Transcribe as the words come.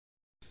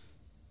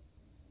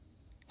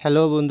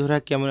Hello বন্ধুরা,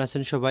 কেমন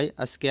আছেন সবাই?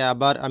 আজকে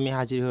আবার আমি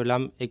হাজির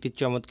হলাম একটি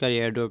চমৎকার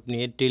এয়ারড্রপ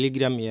নিয়ে।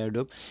 Telegram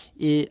airdrop,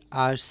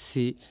 ARC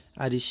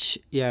Arish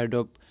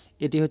airdrop.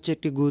 এটি হচ্ছে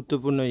একটি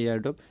গুরুত্বপূর্ণ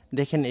এয়ারড্রপ।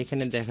 দেখেন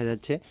এখানে দেখা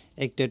যাচ্ছে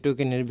একটা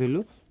টোকেনের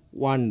ভ্যালু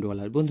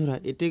 $1। বন্ধুরা,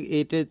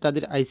 এটা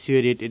তাদের আইসিও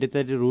রেট, এটা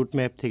তাদের রুট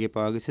ম্যাপ থেকে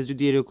পাওয়া গেছে।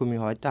 যদি এরকমই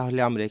হয় তাহলে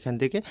আমরা এখান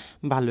থেকে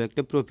ভালো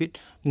একটা প্রফিট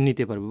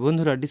নিতে পারবো।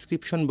 বন্ধুরা,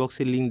 ডিসক্রিপশন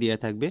বক্সে লিঙ্ক দেওয়া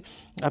থাকবে,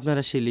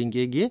 আপনারা সেই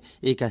লিঙ্কে গিয়ে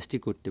এই কাজটি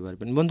করতে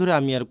পারবেন। বন্ধুরা,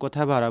 আমি আর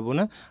কথা বাড়াবো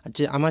না।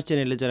 আমার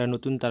চ্যানেলে যারা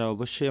নতুন তারা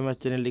অবশ্যই আমার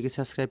চ্যানেলটিকে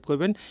সাবস্ক্রাইব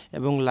করবেন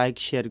এবং লাইক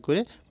শেয়ার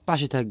করে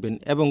পাশে থাকবেন।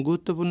 এবং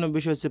গুরুত্বপূর্ণ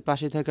বিষয় হচ্ছে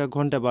পাশে থাকা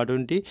ঘন্টা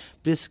বাটনটি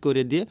প্রেস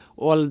করে দিয়ে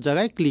অল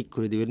জায়গায় ক্লিক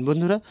করে দিবেন।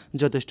 বন্ধুরা,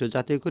 যথেষ্ট,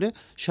 যাতে করে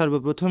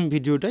সর্বপ্রথম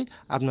ভিডিওটাই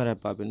আপনারা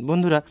পাবেন।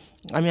 বন্ধুরা,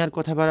 আমি আর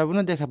কথা বাড়াবো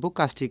না, দেখাবো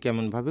কাজটি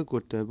কেমনভাবে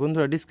করতে হয়।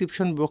 বন্ধুরা,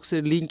 ডিসক্রিপশন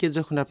বক্সের লিঙ্কে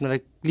যখন আপনারা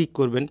ক্লিক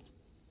করবেন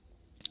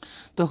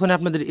তখন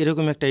আপনাদের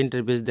এরকম একটা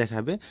ইন্টারফেস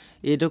দেখাবে।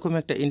 এরকম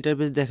একটা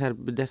ইন্টারফেস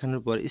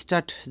দেখানোর পর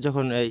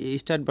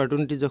স্টার্ট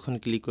বাটনটি যখন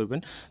ক্লিক করবেন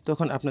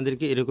তখন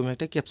আপনাদেরকে এরকম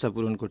একটা ক্যাপচা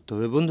পূরণ করতে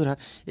হবে। বন্ধুরা,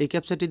 এই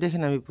ক্যাপচাটি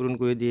দেখেন আমি পূরণ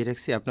করে দিয়ে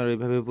রাখছি, আপনারা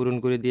ওইভাবে পূরণ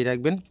করে দিয়ে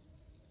রাখবেন।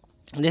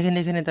 দেখেন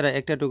এখানে তারা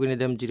একটা টোকেনের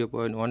দাম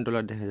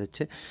 $0.1 দেখা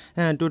যাচ্ছে।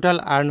 হ্যাঁ, টোটাল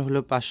আর্ন হলো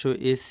 500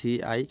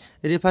 ACI,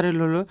 রেফারেল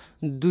হলো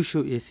 200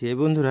 ACI।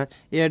 বন্ধুরা,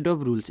 এয়ারড্রপ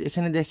রুলস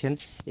এখানে দেখেন,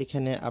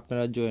 এখানে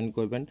আপনারা জয়েন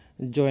করবেন,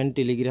 জয়েন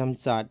টেলিগ্রাম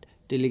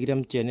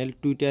টেলিগ্রাম চ্যানেল,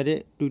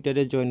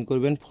 টুইটারে জয়েন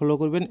করবেন, ফলো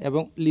করবেন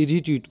এবং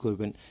রিটুইট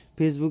করবেন।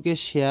 ফেসবুকে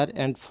শেয়ার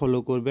অ্যান্ড ফলো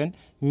করবেন,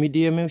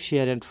 মিডিয়ামেও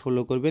শেয়ার অ্যান্ড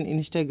ফলো করবেন,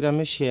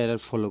 ইনস্টাগ্রামে শেয়ার আর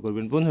ফলো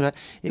করবেন। বন্ধুরা,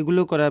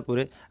 এগুলো করার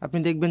পরে আপনি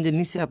দেখবেন যে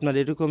নিচে আপনার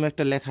এরকম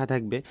একটা লেখা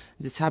থাকবে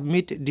যে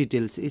সাবমিট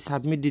ডিটেলস। এই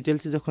সাবমিট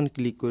ডিটেলসে যখন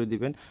ক্লিক করে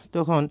দিবেন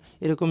তখন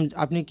এরকম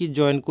আপনি কি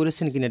জয়েন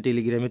করেছেন কিনা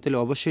টেলিগ্রামে, তাহলে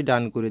অবশ্যই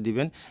ডান করে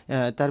দিবেন।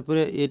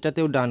 তারপরে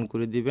এটাতেও ডান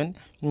করে দিবেন।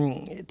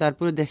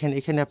 তারপরে দেখেন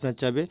এখানে আপনার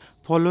চাবে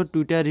follow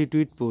Twitter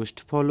retweet post,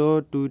 follow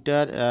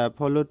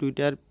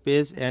Twitter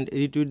page and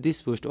retweet this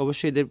post.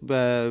 অবশ্যই এদের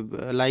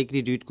লাইক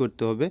রিটুইট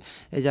করতে হবে।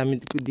 এই যে আমি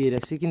দিয়ে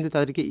রাখছি, কিন্তু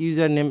তাদেরকে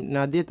ইউজার নেম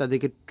না দিয়ে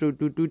তাদেরকে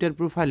টুইটার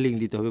প্রোফাইল লিঙ্ক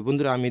দিতে হবে।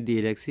 বন্ধুরা, আমি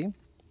দিয়ে রাখছি।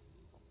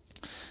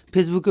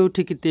 ফেসবুকেও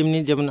ঠিক তেমনি,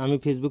 যেমন আমি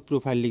ফেসবুক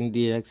প্রোফাইল লিঙ্ক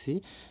দিয়ে রাখছি।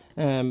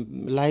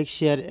 Like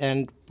share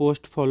and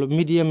post follow,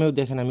 মিডিয়ামেও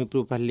দেখেন আমি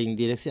প্রোফাইল লিঙ্ক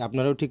দিয়ে রাখছি,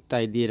 আপনারাও ঠিক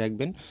তাই দিয়ে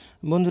রাখবেন।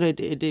 বন্ধুরা,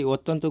 এটি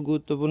অত্যন্ত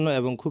গুরুত্বপূর্ণ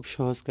এবং খুব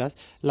সহজ কাজ।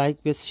 লাইক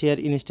পেজ শেয়ার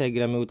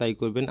ইনস্টাগ্রামেও তাই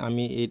করবেন।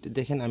 আমি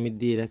দেখেন আমি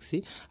দিয়ে রাখছি,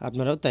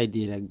 আপনারাও তাই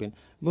দিয়ে রাখবেন।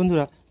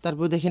 বন্ধুরা,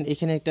 তারপর দেখেন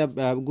এখানে একটা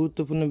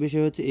গুরুত্বপূর্ণ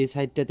বিষয় হচ্ছে এই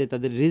সাইটটাতে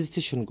তাদের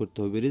রেজিস্ট্রেশন করতে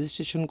হবে।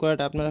 রেজিস্ট্রেশন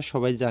করাটা আপনারা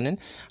সবাই জানেন,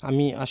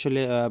 আমি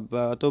আসলে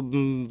অত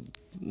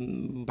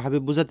ভাবে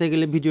বোঝাতে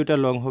গেলে ভিডিওটা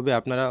লং হবে,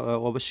 আপনারা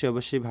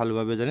অবশ্যই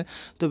ভালোভাবে জানেন।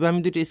 তবে আমি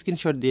দুটো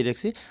স্ক্রিনশট দিয়ে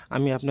রাখছি,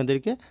 আমি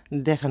আপনাদেরকে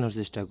দেখানোর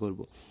চেষ্টা করব।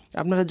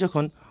 আপনারা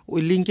যখন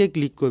ওই লিঙ্কে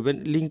ক্লিক করবেন,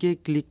 লিঙ্কে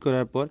ক্লিক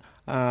করার পর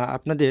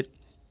আপনাদের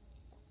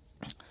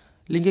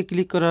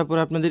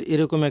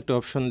এরকম একটা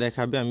অপশন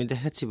দেখাবে। আমি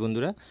দেখাচ্ছি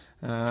বন্ধুরা,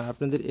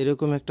 আপনাদের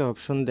এরকম একটা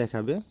অপশন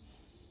দেখাবে।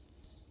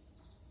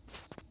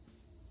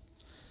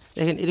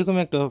 দেখেন এরকম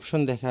একটা অপশন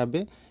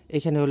দেখাবে।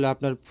 এখানে হলো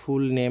আপনার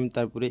ফুল নেম,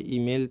 তারপরে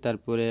ইমেল,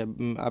 তারপরে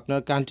আপনার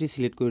কান্ট্রি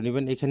সিলেক্ট করে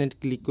নেবেন। এখানে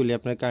ক্লিক করলে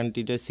আপনার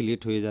কান্ট্রিটা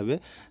সিলেক্ট হয়ে যাবে।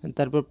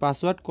 তারপর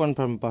password,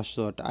 confirm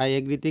password, I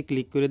এগ্রিতে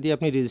click করে দিয়ে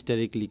আপনি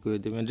রেজিস্টারে ক্লিক করে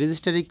দেবেন।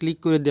 রেজিস্টারে ক্লিক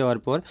করে দেওয়ার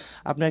পর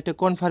আপনার একটা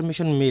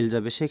কনফার্মেশন মেল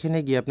যাবে, সেখানে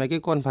গিয়ে আপনাকে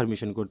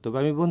কনফার্মেশন করতে হবে।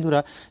 আমি বন্ধুরা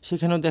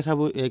সেখানেও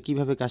দেখাবো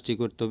কীভাবে কাজটি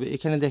করতে হবে।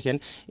 এখানে দেখেন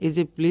এই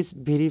যে please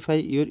verify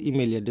your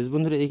email address.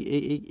 বন্ধুরা,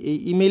 এই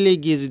ইমেলে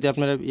গিয়ে যদি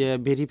আপনারা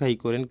ভেরিফাই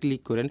করেন,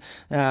 ক্লিক করেন,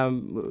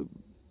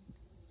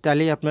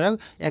 তাহলেই আপনারা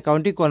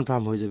অ্যাকাউন্টটি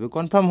কনফার্ম হয়ে যাবে।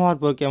 কনফার্ম হওয়ার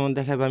পর কেমন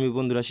দেখাবে আমি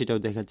বন্ধুরা সেটাও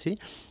দেখাচ্ছি।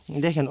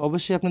 দেখেন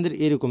অবশ্যই আপনাদের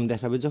এরকম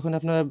দেখাবে, যখন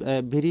আপনারা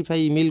ভেরিফাই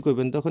ইমেল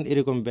করবেন তখন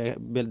এরকম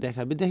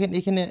দেখাবে। দেখেন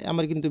এখানে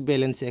আমার কিন্তু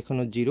ব্যালেন্স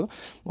এখনও 0,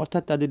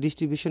 অর্থাৎ তাদের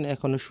ডিস্ট্রিবিউশন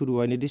এখনও শুরু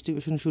হয়নি।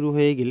 ডিস্ট্রিবিউশন শুরু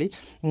হয়ে গেলেই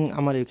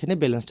আমার এখানে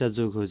ব্যালেন্সটা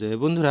যোগ হয়ে যাবে।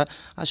 বন্ধুরা,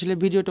 আসলে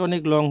ভিডিওটা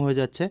অনেক লং হয়ে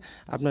যাচ্ছে,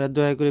 আপনারা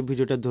দয়া করে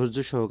ভিডিওটা ধৈর্য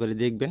সহকারে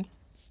দেখবেন,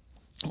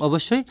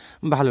 অবশ্যই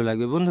ভালো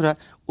লাগবে। বন্ধুরা,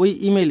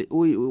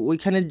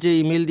 ওইখানে যে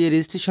ইমেল দিয়ে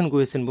রেজিস্ট্রেশন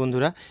করেছেন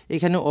বন্ধুরা,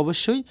 এখানে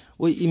অবশ্যই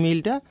ওই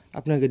ইমেলটা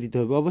আপনাকে দিতে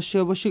হবে।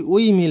 অবশ্যই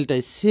ওই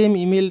ইমেলটাই, সেম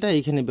ইমেলটা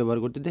এখানে ব্যবহার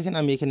করতে। দেখেন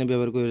আমি এখানে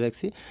ব্যবহার করে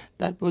রাখছি।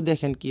 তারপর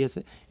দেখেন কি আছে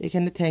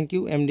এখানে, থ্যাংক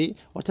ইউ এমডি,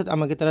 অর্থাৎ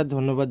আমাকে তারা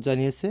ধন্যবাদ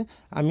জানিয়েছে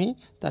আমি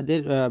তাদের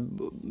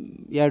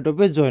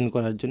এয়ারড্রপে জয়েন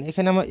করার জন্য।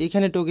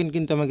 এখানে টোকেন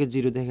কিন্তু আমাকে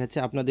 0 দেখাচ্ছে,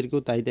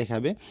 আপনাদেরকেও তাই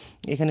দেখাবে।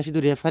 এখানে শুধু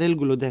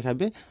রেফারেলগুলো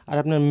দেখাবে, আর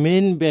আপনার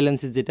মেন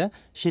ব্যালেন্স যেটা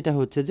সেটা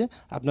হচ্ছে যে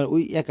আপনার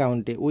ওই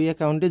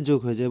অ্যাকাউন্টে যোগ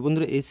হয়ে যাবে।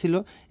 বন্ধুরা, এই ছিল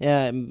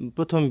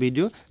প্রথম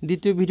ভিডিও।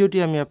 দ্বিতীয় ভিডিওটি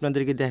আমি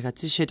আপনাদেরকে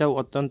দেখাচ্ছি, সেটাও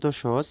অত্যন্ত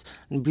সহজ।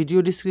 ভিডিও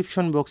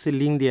ডিসক্রিপশন বক্সে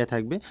লিঙ্ক দেওয়া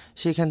থাকবে,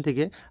 সেখান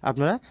থেকে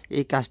আপনারা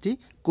এই কাজটি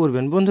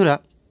করবেন। বন্ধুরা,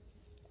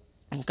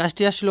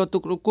 কাজটি আসলে অত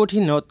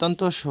কঠিন না, অত্যন্ত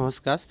সহজ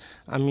কাজ।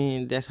 আমি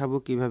দেখাবো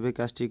কিভাবে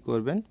কাজটি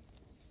করবেন।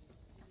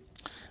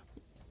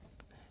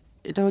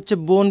 এটা হচ্ছে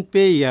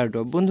বোনপে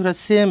এয়ারড্রপ বন্ধুরা,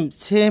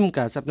 সেম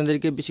কাজ,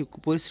 আপনাদেরকে বেশি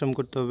পরিশ্রম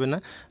করতে হবে না।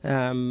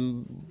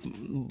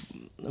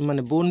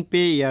 মানে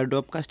বোনপে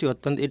এয়ারড্রপ কাজটি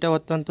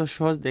অত্যন্ত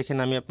সহজ। দেখেন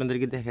আমি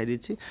আপনাদেরকে দেখাই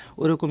দিচ্ছি,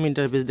 ওরকম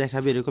ইন্টারফেস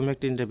দেখাবে, এরকম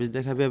একটা ইন্টারফেস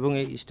দেখাবে এবং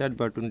এই স্টার্ট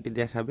বাটনটি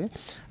দেখাবে।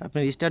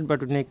 আপনার স্টার্ট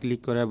বাটনে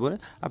ক্লিক করার পর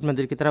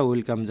আপনাদেরকে তারা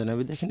ওয়েলকাম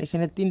জানাবে। দেখেন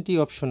এখানে 3টি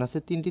অপশন আছে,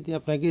 3টিতে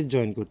আপনাকে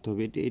জয়েন করতে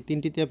হবে। এই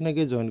 3টিতে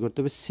আপনাকে জয়েন করতে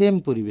হবে সেম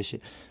পরিবেশে,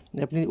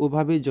 আপনি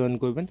ওভাবেই জয়েন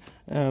করবেন।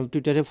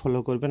 টুইটারে ফলো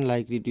করবেন,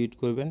 লাইক রিটুইট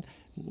করবেন,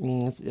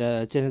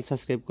 চ্যানেল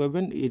সাবস্ক্রাইব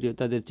করবেন,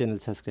 তাদের চ্যানেল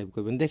সাবস্ক্রাইব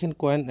করবেন। দেখেন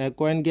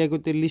কয়েন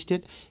গ্যাগোতে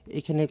লিস্টেড,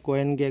 এখানে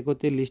কয়েন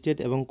গ্যাগোতে লিস্টেড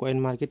এবং কয়েন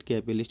মার্কেট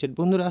ক্যাপে লিস্টেড।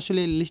 বন্ধুরা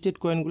আসলে লিস্টেড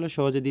কয়েনগুলো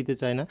সহজে দিতে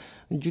চায় না,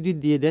 যদি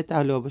দিয়ে দেয়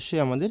তাহলে অবশ্যই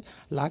আমাদের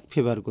লাক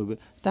ফেভার করবে।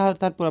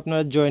 তারপর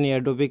আপনারা জয়েন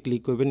এয়ারড্রপে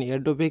ক্লিক করবেন।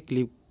 এয়ারড্রপে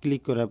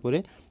ক্লিক করার পরে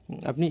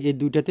আপনি এই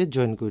দুইটাতে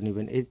জয়েন করে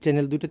নেবেন, এই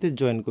চ্যানেল দুটাতে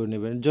জয়েন করে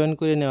নেবেন। জয়েন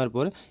করে নেওয়ার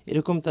পর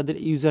এরকম তাদের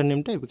ইউজার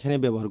নেমটা এখানে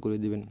ব্যবহার করে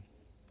দেবেন।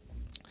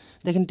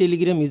 দেখেন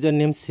টেলিগ্রাম ইউজার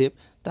নেম সেভ,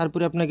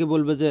 তারপরে আপনাকে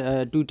বলবে যে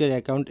টুইটার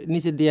অ্যাকাউন্ট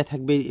নিচে দেওয়া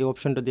থাকবে, এই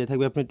অপশনটা দেওয়া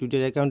থাকবে, আপনি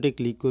টুইটার অ্যাকাউন্টে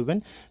ক্লিক করবেন।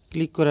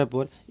 ক্লিক করার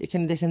পর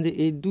এখানে দেখেন যে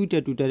এই দুইটা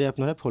টুইটারে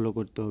আপনারা ফলো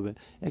করতে হবে,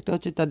 একটা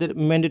হচ্ছে তাদের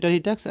ম্যান্ডেটরি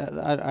টাস্ক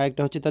আর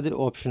আরেকটা হচ্ছে তাদের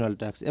অপশনাল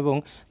টাস্ক। এবং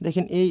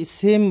দেখেন এই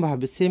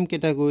সেম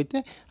ক্যাটাগরিতে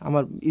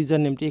আমার ইউজার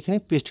নেমটি এখানে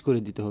পেস্ট করে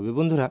দিতে হবে।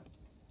 বন্ধুরা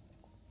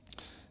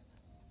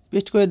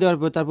পেস্ট করে দেওয়ার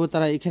পর তারপর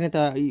তারা এখানে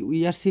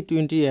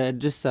ERC20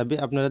 অ্যাড্রেস চাবে,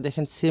 আপনারা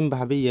দেখেন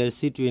সেমভাবে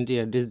ERC20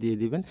 অ্যাড্রেস দিয়ে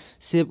দিবেন,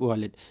 সেভ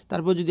ওয়ালেট।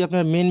 তারপর যদি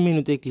আপনার মেন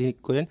মেনুতে ক্লিক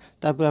করেন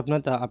তারপর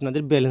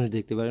আপনাদের ব্যালেন্স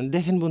দেখতে পারেন।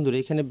 দেখেন বন্ধুরা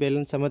এখানে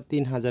ব্যালেন্স আমার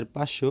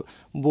 3500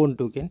 বোন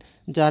টোকেন,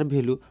 যার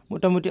ভ্যালু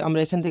মোটামুটি আমরা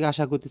এখান থেকে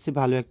আশা করতেছি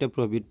ভালো একটা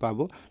প্রফিট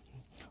পাবো।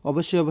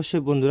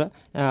 অবশ্যই বন্ধুরা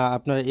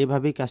আপনারা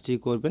এভাবেই কাজটি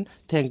করবেন।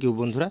 থ্যাংক ইউ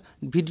বন্ধুরা,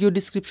 ভিডিও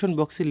ডিসক্রিপশন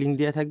বক্সে লিঙ্ক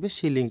দেওয়া থাকবে,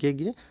 সেই লিঙ্কে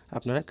গিয়ে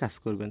আপনারা কাজ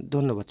করবেন।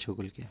 ধন্যবাদ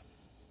সকলকে।